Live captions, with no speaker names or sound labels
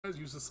guys?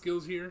 Useless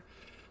Skills here.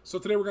 So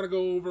today we're going to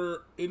go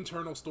over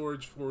internal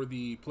storage for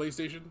the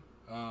PlayStation.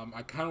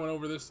 I kind of went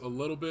over this a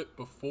little bit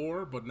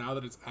before, but now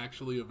that it's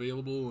actually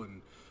available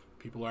and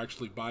people are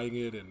actually buying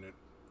it and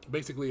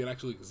basically it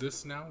actually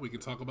exists now, we can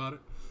talk about it.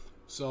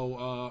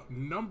 So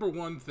number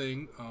one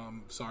thing,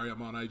 sorry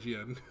I'm on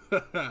IGN.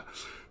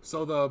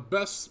 So the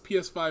best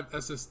PS5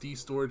 SSD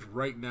storage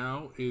right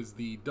now is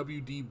the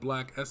WD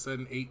Black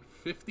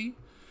SN850.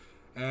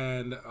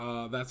 And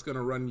that's going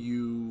to run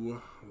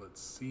you,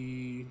 let's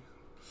see,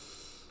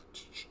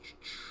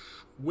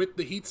 with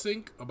the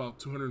heatsink, about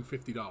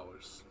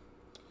 $250.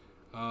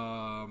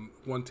 1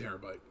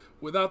 terabyte.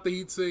 Without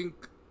the heatsink,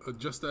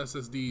 just the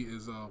SSD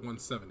is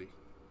 170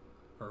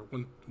 or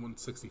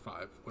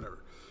 165, whatever.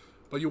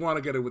 But you want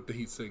to get it with the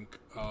heatsink.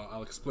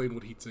 I'll explain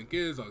what heatsink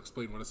is. I'll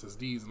explain what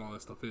SSDs and all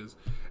that stuff is.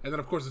 And then,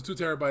 of course, the 2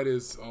 terabyte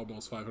is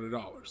almost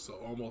 $500. So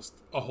almost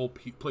a whole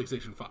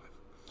PlayStation 5.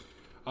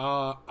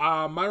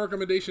 My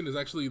recommendation is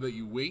actually that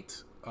you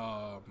wait.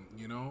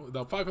 You know,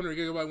 the 500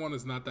 gigabyte one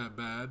is not that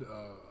bad.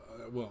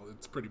 Well,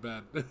 it's pretty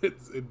bad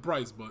in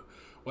price, but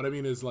what I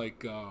mean is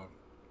like,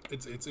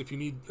 it's if you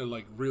need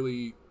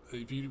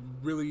if you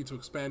really need to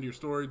expand your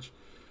storage,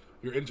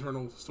 your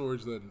internal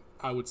storage, then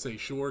I would say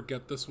sure,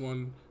 get this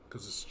one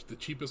because it's the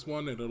cheapest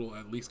one and it'll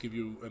at least give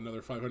you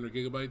another 500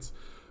 gigabytes.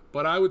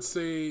 But I would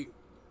say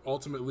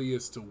ultimately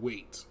is to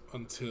wait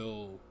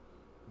until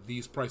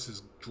these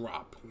prices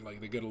drop, like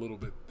they get a little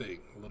bit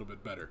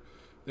better.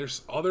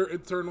 There's other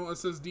internal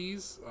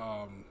SSDs.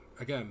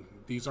 Again,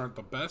 these aren't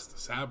the best.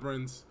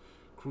 Sabrent's,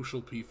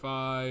 Crucial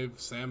P5,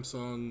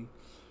 Samsung,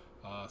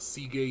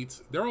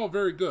 Seagate. They're all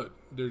very good.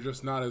 They're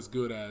just not as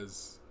good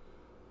as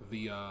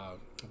the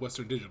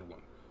Western Digital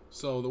one.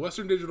 So the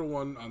Western Digital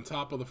one, on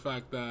top of the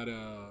fact that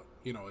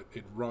you know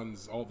it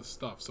runs all the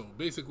stuff. So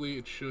basically,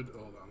 it should.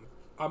 Hold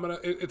on.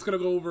 It's gonna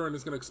go over and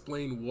it's gonna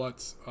explain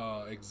what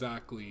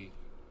exactly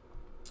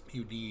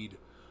you need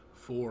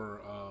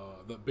for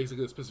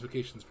basically the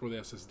specifications for the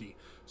SSD.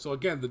 So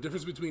again, the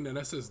difference between an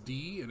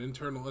SSD, an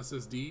internal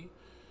SSD,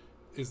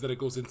 is that it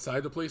goes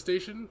inside the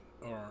PlayStation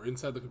or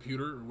inside the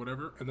computer or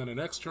whatever, and then an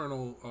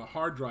external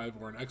hard drive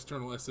or an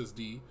external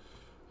SSD,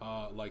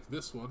 like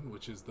this one,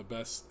 which is the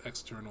best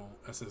external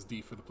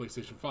SSD for the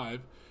PlayStation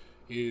 5,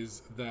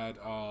 is that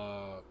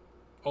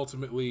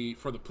ultimately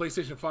for the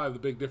PlayStation 5, the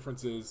big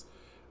difference is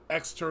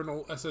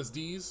external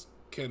SSDs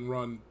can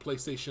run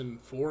PlayStation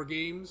 4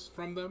 games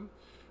from them,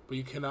 but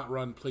you cannot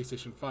run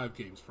PlayStation 5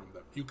 games from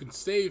them. You can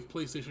save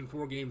PlayStation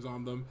 4 games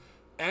on them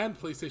and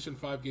PlayStation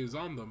 5 games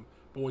on them,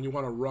 but when you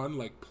want to run,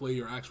 like play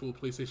your actual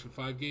PlayStation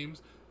 5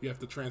 games, you have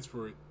to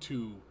transfer it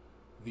to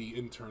the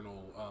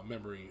internal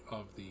memory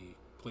of the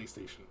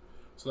PlayStation.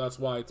 So that's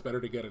why it's better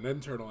to get an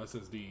internal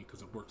SSD,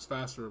 because it works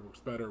faster, it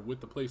works better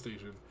with the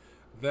PlayStation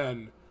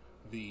than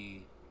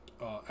the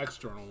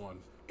external one,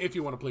 if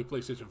you want to play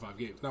PlayStation 5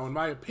 games. Now, in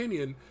my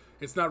opinion,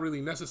 it's not really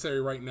necessary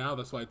right now.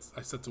 That's why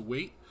I said to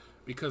wait,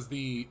 because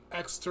the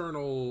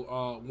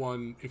external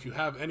one, if you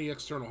have any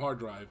external hard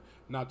drive,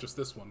 not just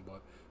this one,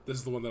 but this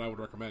is the one that I would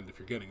recommend if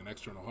you're getting an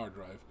external hard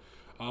drive.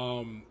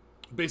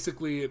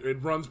 Basically,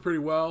 it runs pretty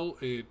well.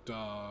 It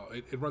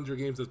runs your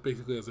games as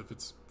basically as if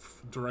it's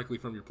directly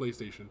from your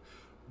PlayStation.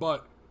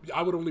 But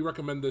I would only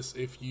recommend this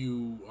if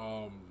you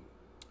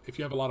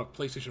have a lot of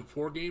PlayStation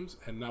 4 games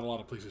and not a lot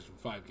of PlayStation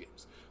 5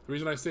 games. The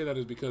reason I say that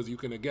is because you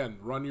can, again,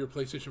 run your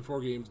PlayStation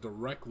 4 games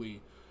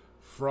directly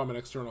from an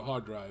external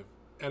hard drive,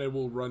 and it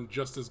will run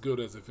just as good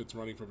as if it's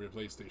running from your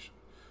PlayStation.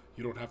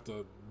 You don't have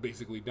to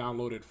basically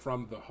download it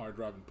from the hard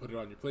drive and put it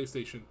on your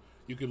PlayStation.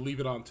 You can leave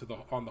it on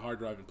the hard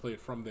drive and play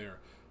it from there,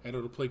 and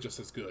it'll play just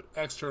as good,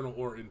 external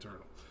or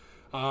internal.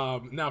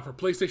 Now, for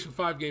PlayStation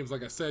 5 games,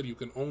 like I said, you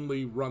can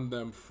only run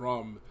them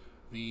from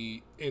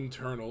the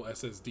internal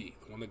SSD,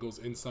 the one that goes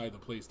inside the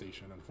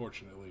PlayStation,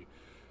 unfortunately,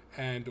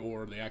 and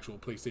or the actual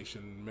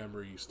PlayStation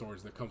memory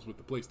storage that comes with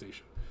the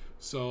PlayStation.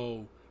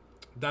 So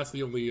that's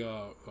the only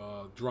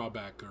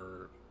drawback,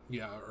 or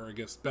I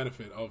guess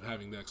benefit of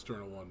having the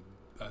external one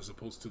as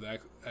opposed to the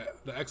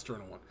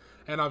external one.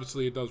 And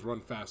obviously, it does run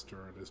faster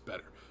and is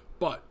better.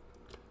 But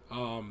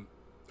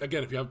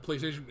again, if you have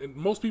PlayStation, and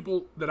most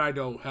people that I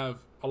know have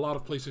a lot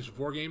of PlayStation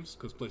 4 games,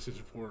 because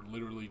PlayStation 4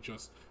 literally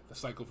the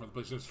cycle for the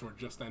PlayStation 4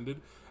 just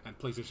ended, and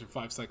PlayStation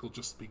 5 cycle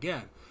just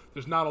began.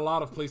 There's not a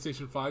lot of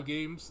PlayStation 5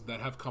 games that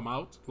have come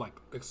out, like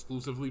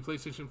exclusively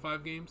PlayStation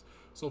 5 games.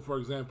 So, for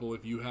example,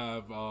 if you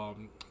have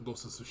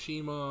Ghost of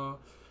Tsushima,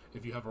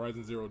 if you have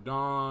Horizon Zero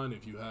Dawn,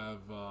 if you have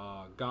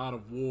God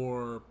of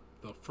War,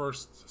 the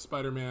first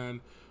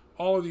Spider-Man,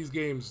 all of these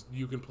games,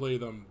 you can play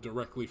them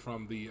directly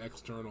from the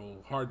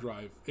external hard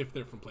drive if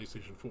they're from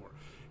PlayStation 4.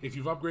 If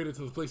you've upgraded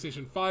to the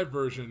PlayStation 5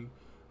 version,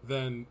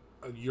 then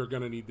you're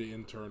going to need the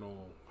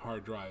internal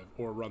hard drive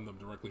or run them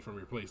directly from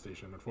your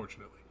PlayStation,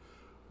 unfortunately.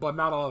 But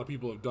not a lot of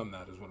people have done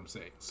that, is what I'm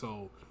saying.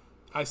 So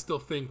I still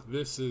think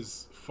this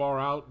is far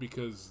out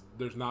because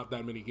there's not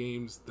that many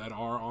games that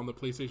are on the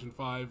PlayStation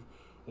 5,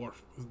 or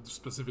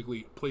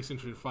specifically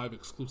PlayStation 5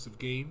 exclusive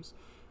games,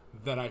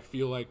 that I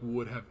feel like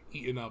would have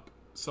eaten up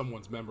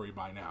someone's memory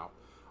by now.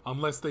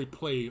 unless they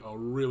play a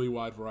really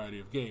wide variety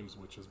of games,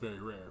 which is very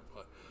rare.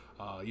 But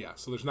yeah,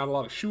 so there's not a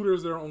lot of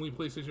shooters that are only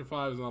PlayStation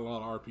 5. There's not a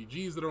lot of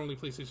RPGs that are only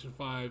PlayStation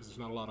 5s. There's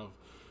not a lot of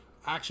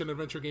action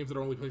adventure games that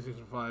are only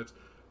PlayStation 5s.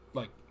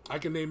 Like, I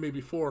can name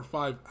maybe 4 or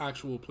 5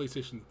 actual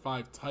PlayStation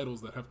 5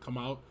 titles that have come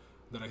out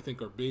that I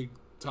think are big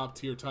top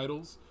tier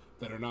titles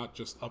that are not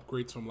just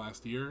upgrades from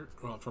last year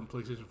from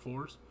PlayStation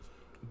 4s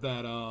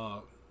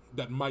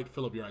that might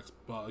fill up your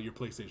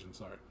PlayStation.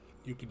 Sorry,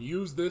 you can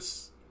use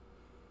this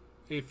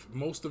if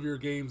most of your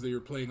games that you're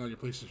playing on your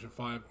PlayStation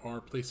 5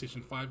 are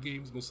PlayStation 5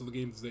 games. Most of the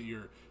games that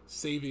you're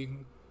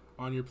saving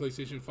on your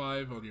PlayStation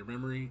 5 on your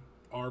memory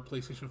are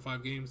PlayStation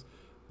 5 games.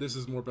 This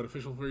is more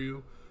beneficial for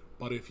you.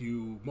 But if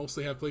you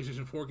mostly have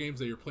PlayStation 4 games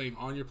that you're playing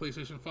on your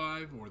PlayStation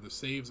 5 or the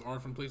saves are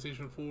from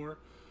PlayStation 4,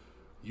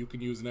 you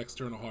can use an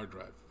external hard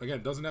drive. Again,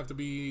 it doesn't have to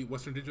be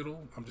Western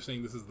Digital. I'm just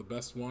saying this is the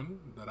best one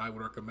that I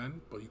would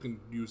recommend. But you can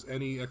use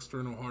any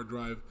external hard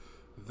drive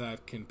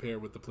that can pair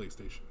with the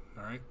PlayStation.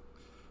 All right?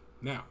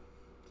 Now,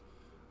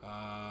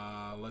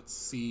 let's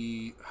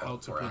see how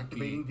to put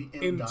activating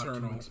the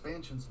internal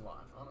expansion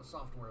slot on a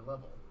software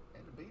level.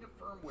 And beta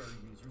firmware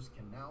users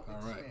can now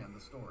expand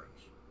the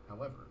storage.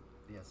 However,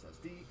 the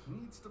SSD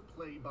needs to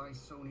play by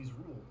Sony's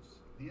rules.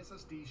 The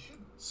SSD should...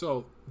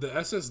 So, the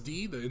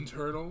SSD, the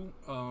internal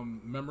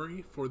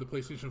memory for the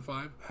PlayStation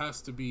 5,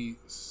 has to be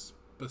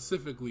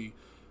specifically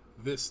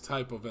this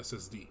type of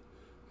SSD.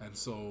 And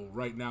so,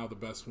 right now, the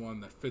best one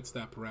that fits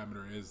that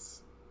parameter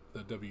is the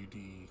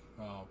WD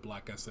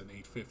Black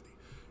SN850.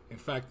 In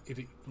fact,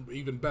 it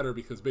even better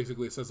because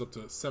basically it says up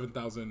to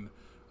 7,000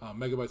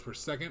 megabytes per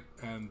second,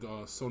 and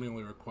Sony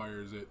only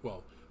requires it...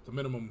 Well, the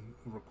minimum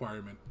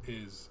requirement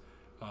is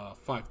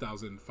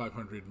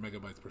 5,500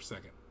 megabytes per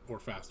second or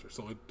faster.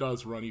 So it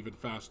does run even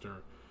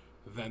faster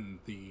than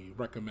the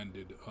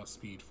recommended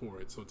speed for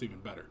it. So it's even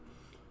better.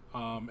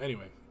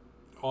 Anyway,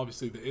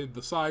 obviously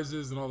the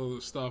sizes and all of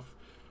the stuff.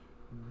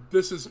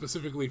 This is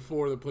specifically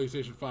for the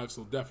PlayStation 5,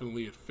 so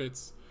definitely it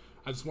fits.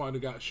 I just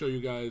wanted to show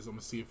you guys. I'm going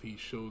to see if he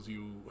shows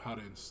you how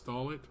to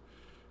install it.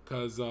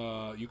 Because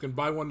you can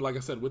buy one, like I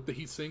said, with the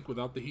heatsink,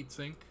 without the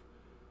heatsink.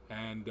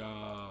 And...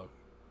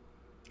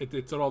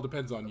 It all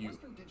depends on you.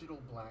 Western Digital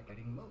Black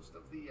adding most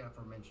of the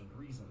aforementioned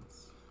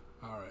reasons.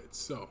 All right,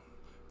 so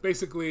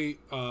basically,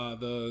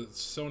 the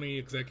Sony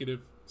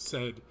executive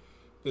said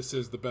this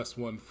is the best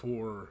one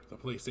for the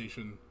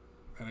PlayStation,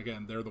 and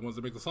again, they're the ones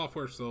that make the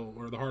software,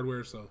 or the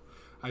hardware. So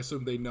I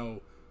assume they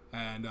know,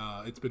 and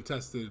it's been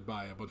tested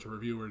by a bunch of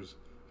reviewers,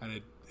 and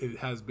it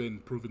has been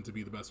proven to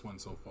be the best one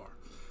so far.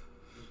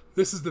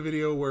 This is the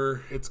video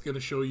where it's going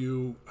to show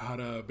you how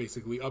to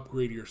basically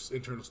upgrade your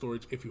internal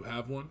storage if you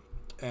have one.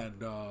 And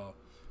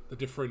the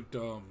different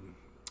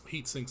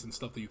heat sinks and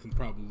stuff that you can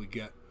probably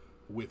get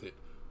with it.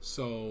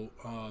 So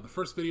the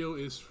first video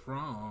is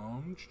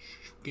from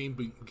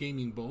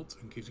Gaming Bolt,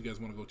 in case you guys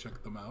want to go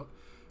check them out.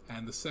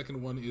 And the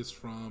second one is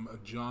from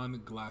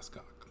John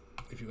Glasscock,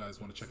 if you guys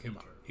want to check him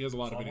out. He has a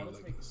lot of videos like this. I wanted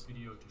to make this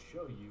video to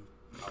show you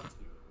how to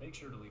do it. Make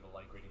sure to leave a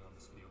like rating on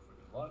this video for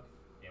good luck.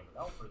 And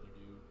without further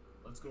ado,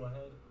 let's go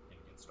ahead and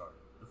get started.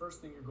 The first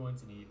thing you're going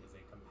to need is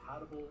a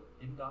compatible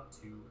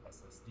M.2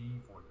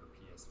 SSD for your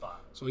Ps5.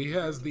 So he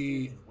has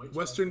the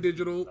Western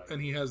Digital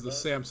and he has the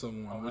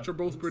Samsung one, which are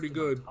both pretty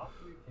good.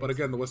 But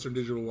again, the Western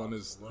Digital one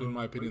is, in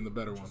my opinion, the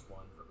better one.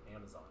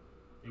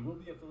 They will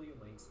be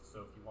affiliate links,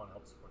 so if you want to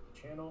help support the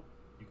channel,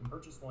 you can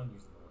purchase one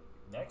using the link.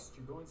 Next,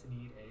 you're going to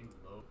need a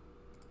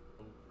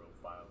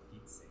low-profile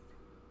heatsink.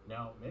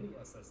 Now, many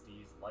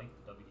SSDs, like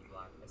the WD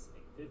Black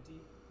SN850,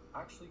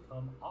 actually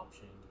come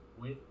optioned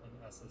with an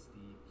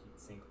SSD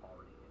heatsink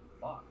already in the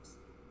box.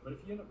 But if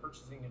you end up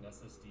purchasing an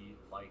SSD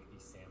like the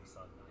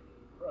Samsung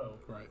 980 Pro,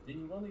 then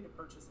you will need to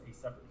purchase a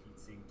separate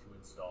heatsink to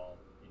install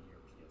in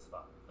your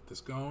PS5. Get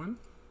this going.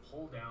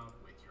 Pull down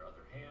with your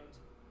other hand,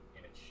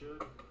 and it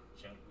should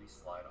gently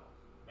slide off.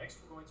 Next,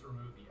 we're going to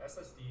remove the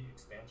SSD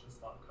expansion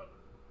slot cover.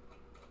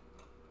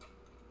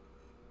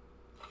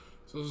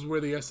 So this is where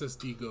the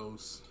SSD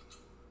goes.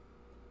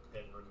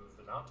 Then remove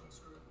the mounting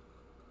screw.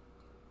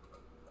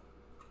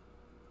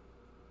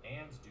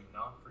 And do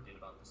not forget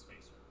about the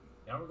spacer.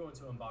 Now we're going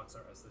to unbox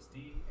our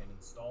SSD and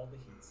install the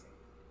heatsink.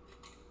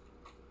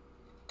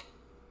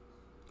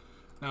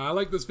 Now I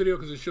like this video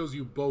because it shows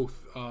you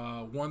both.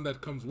 One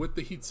that comes with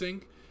the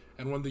heatsink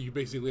and one that you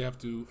basically have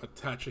to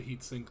attach a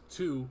heatsink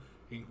to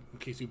in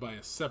case you buy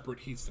a separate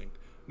heatsink.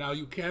 Now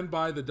you can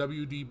buy the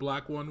WD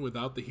Black one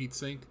without the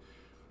heatsink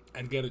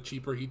and get a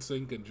cheaper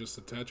heatsink and just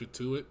attach it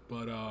to it,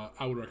 but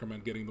I would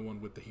recommend getting the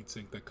one with the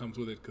heatsink that comes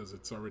with it because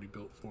it's already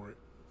built for it.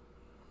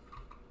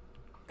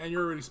 And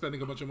you're already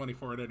spending a bunch of money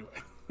for it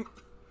anyway.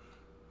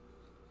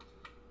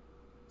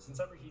 Since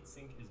every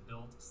heatsink is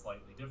built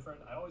slightly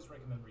different, I always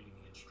recommend reading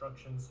the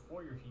instructions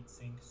for your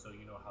heatsink so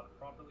you know how to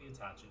properly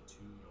attach it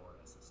to your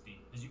SSD.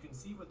 As you can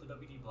see with the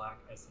WD Black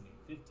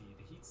SN850,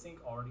 the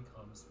heatsink already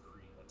comes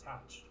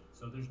pre-attached,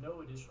 so there's no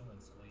additional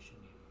installation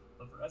needed.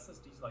 But for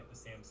SSDs like the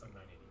Samsung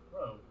 980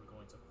 Pro, we're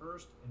going to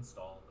first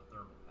install the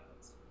thermal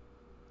pads.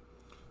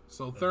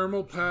 So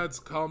thermal pads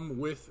come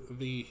with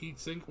the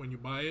heatsink when you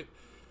buy it.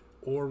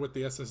 or with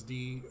the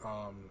SSD.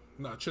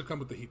 No, it should come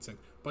with the heatsink.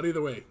 But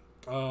either way,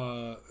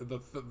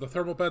 the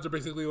thermal pads are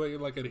basically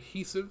like an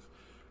adhesive,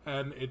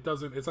 and it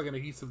doesn't. It's like an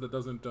adhesive that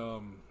doesn't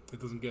it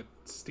doesn't get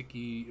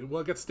sticky.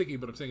 Well, it gets sticky,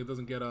 but I'm saying it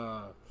doesn't get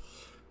how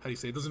do you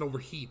say? It doesn't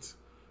overheat.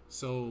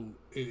 So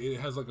it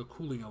has like a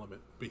cooling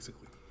element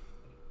basically.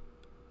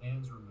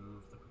 And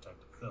remove the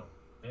protective film.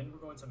 Then we're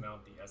going to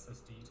mount the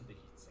SSD to the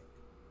heatsink.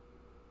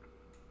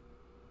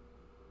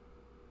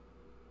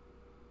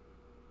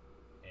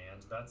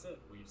 And that's it.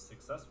 We've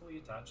successfully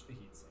attached the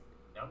heatsink.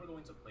 Now we're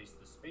going to place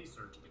the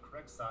spacer to the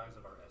correct size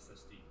of our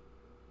SSD.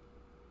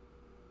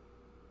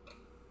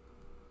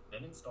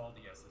 Then install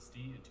the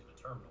SSD into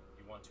the terminal.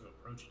 You want to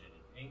approach it at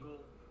an angle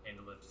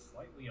and lift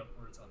slightly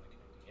upwards on the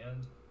connecting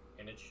end,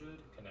 and it should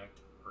connect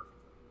perfectly.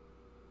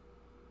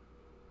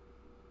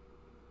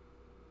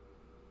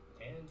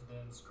 And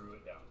then screw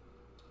it down.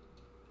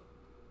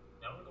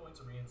 Now we're going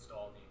to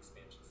reinstall the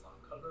expansion slot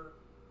cover,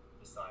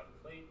 the side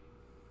plate,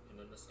 and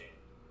then the stand.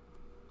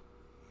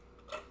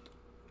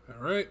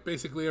 Alright,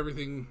 basically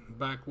everything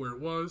back where it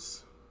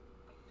was.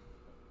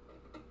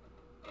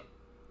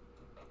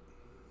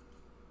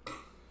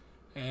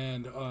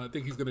 And I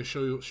think he's going to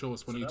show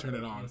us when you turn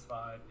it on.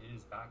 Ps5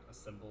 is back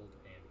assembled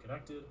and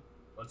connected.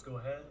 Let's go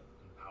ahead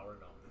and power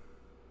it on.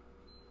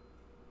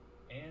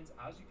 And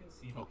as you can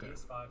see, the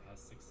Ps5 has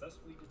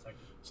successfully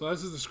detected. So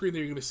this is the screen that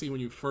you're going to see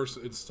when you first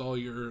install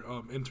your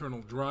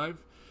internal drive.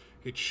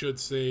 It should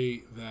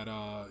say that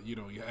you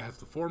know, you have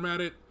to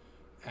format it,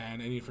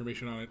 and any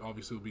information on it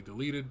obviously will be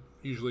deleted.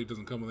 Usually it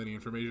doesn't come with any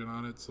information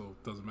on it, so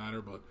it doesn't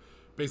matter. But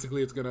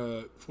basically, it's going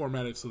to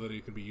format it so that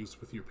it can be used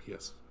with your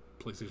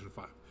PlayStation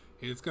 5.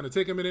 It's going to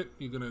take a minute.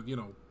 You're going to, you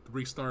know,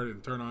 restart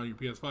and turn on your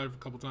PS5 a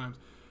couple times,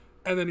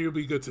 and then you'll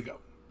be good to go.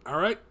 All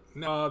right.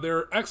 Now, there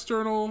are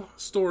external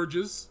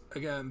storages,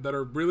 again, that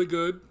are really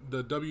good.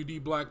 The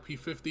WD Black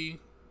P50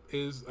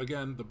 is,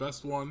 again, the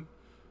best one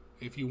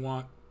if you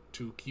want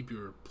to keep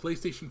your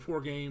PlayStation 4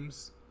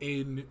 games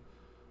in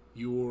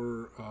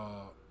your,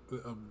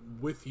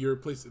 with your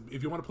place.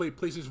 If you want to play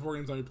PlayStation 4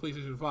 games on your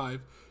PlayStation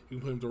 5, you can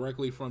play them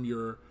directly from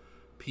your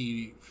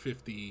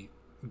P50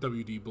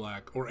 WD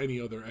Black or any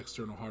other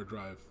external hard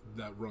drive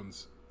that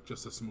runs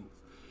just as smooth.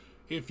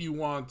 If you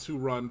want to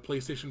run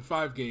PlayStation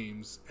 5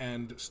 games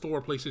and store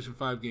PlayStation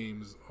 5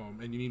 games,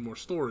 and you need more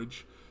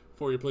storage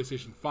for your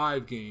PlayStation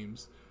 5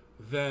 games,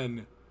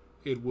 then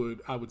it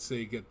would, I would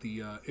say, get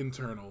the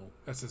internal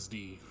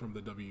SSD from the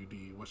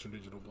WD Western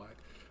Digital Black.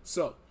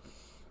 So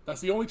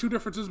that's the only two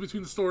differences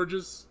between the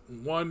storages.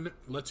 One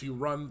lets you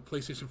run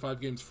PlayStation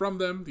 5 games from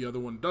them. The other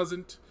one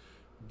doesn't.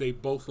 They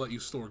both let you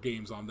store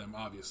games on them,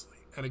 obviously.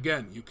 And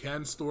again, you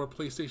can store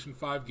PlayStation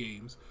 5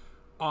 games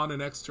on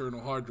an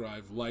external hard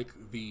drive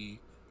like the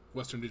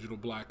Western Digital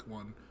Black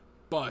one,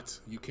 but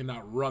you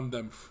cannot run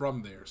them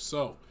from there.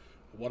 So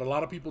what a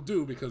lot of people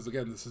do, because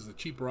again, this is a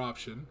cheaper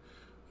option,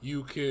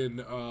 you can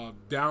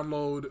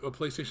download a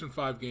PlayStation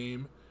 5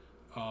 game,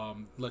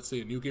 let's say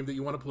a new game that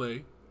you want to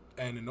play,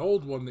 and an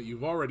old one that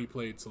you've already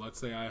played. So let's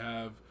say I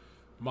have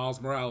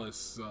Miles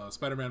Morales,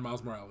 Spider-Man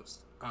Miles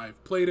Morales.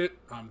 I've played it,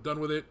 I'm done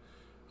with it.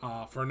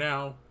 For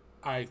now,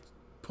 I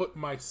put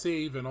my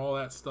save and all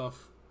that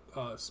stuff,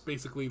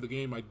 basically the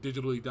game, I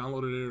digitally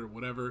downloaded it or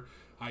whatever.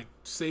 I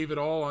save it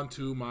all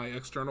onto my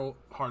external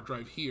hard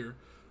drive here.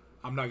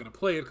 I'm not going to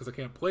play it because I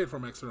can't play it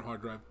from my external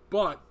hard drive,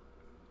 but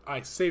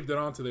I saved it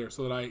onto there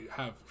so that I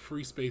have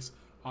free space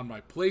on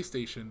my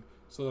PlayStation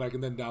so that I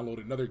can then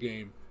download another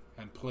game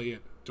and play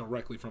it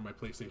directly from my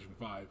PlayStation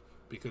 5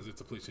 because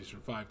it's a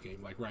PlayStation 5 game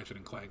like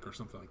Ratchet & Clank or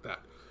something like that.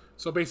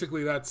 So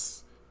basically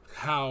that's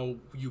how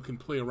you can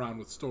play around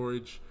with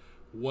storage,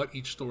 what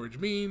each storage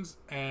means,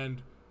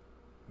 and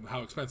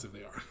how expensive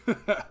they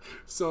are.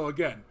 So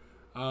again,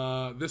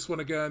 this one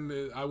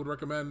again, I would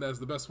recommend as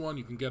the best one.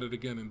 You can get it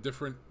again in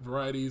different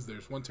varieties.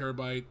 There's 1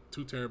 terabyte,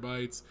 2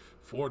 terabytes,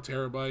 4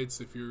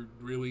 terabytes if you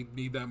really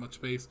need that much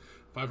space,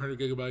 500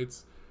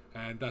 gigabytes,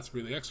 and that's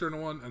for the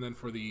external one. And then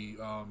for the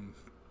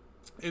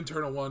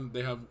internal one,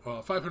 they have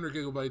 500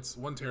 gigabytes,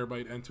 1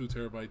 terabyte, and 2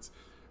 terabytes.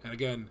 And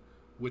again,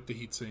 with the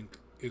heatsink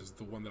is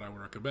the one that I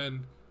would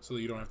recommend, so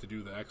that you don't have to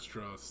do the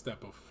extra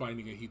step of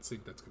finding a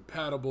heatsink that's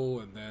compatible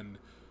and then,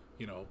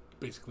 you know,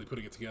 basically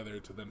putting it together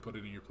to then put it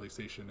in your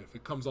PlayStation. If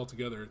it comes all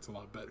together, it's a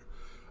lot better.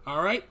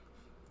 All right,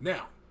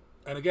 now,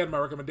 and again, my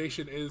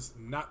recommendation is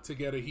not to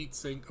get a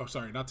heatsink. Oh,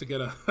 sorry, not to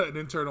get an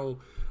internal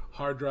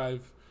hard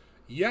drive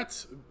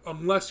yet,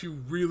 unless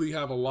you really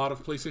have a lot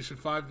of PlayStation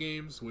 5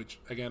 games, which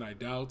again I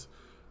doubt.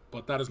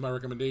 But that is my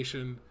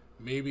recommendation.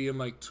 Maybe in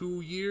like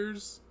 2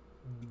 years,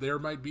 there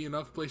might be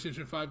enough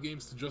PlayStation 5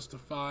 games to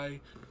justify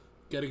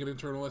getting an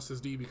internal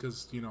SSD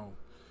because, you know,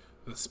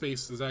 the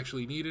space is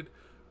actually needed.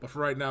 But for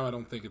right now, I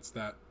don't think it's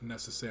that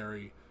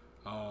necessary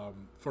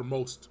for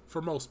most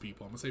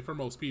people. I'm gonna say for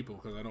most people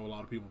because I know a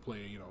lot of people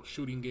play, you know,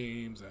 shooting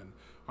games and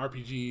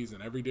RPGs,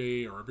 and every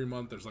day or every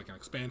month there's like an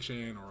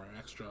expansion or an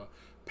extra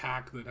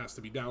pack that has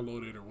to be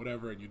downloaded or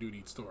whatever, and you do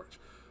need storage.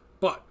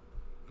 But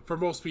for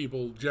most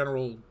people,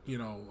 general, you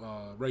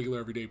know, regular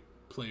everyday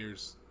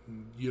players,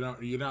 you're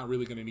not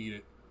really gonna need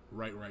it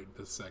right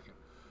this second.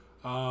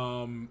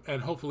 And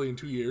hopefully in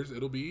 2 years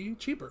it'll be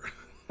cheaper.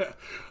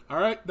 All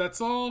right,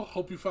 that's all.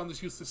 Hope you found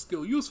this useless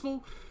skill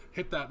useful.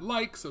 Hit that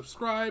like,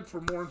 subscribe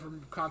for more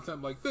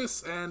content like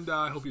this, and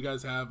I hope you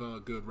guys have a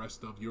good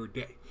rest of your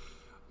day.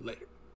 Later.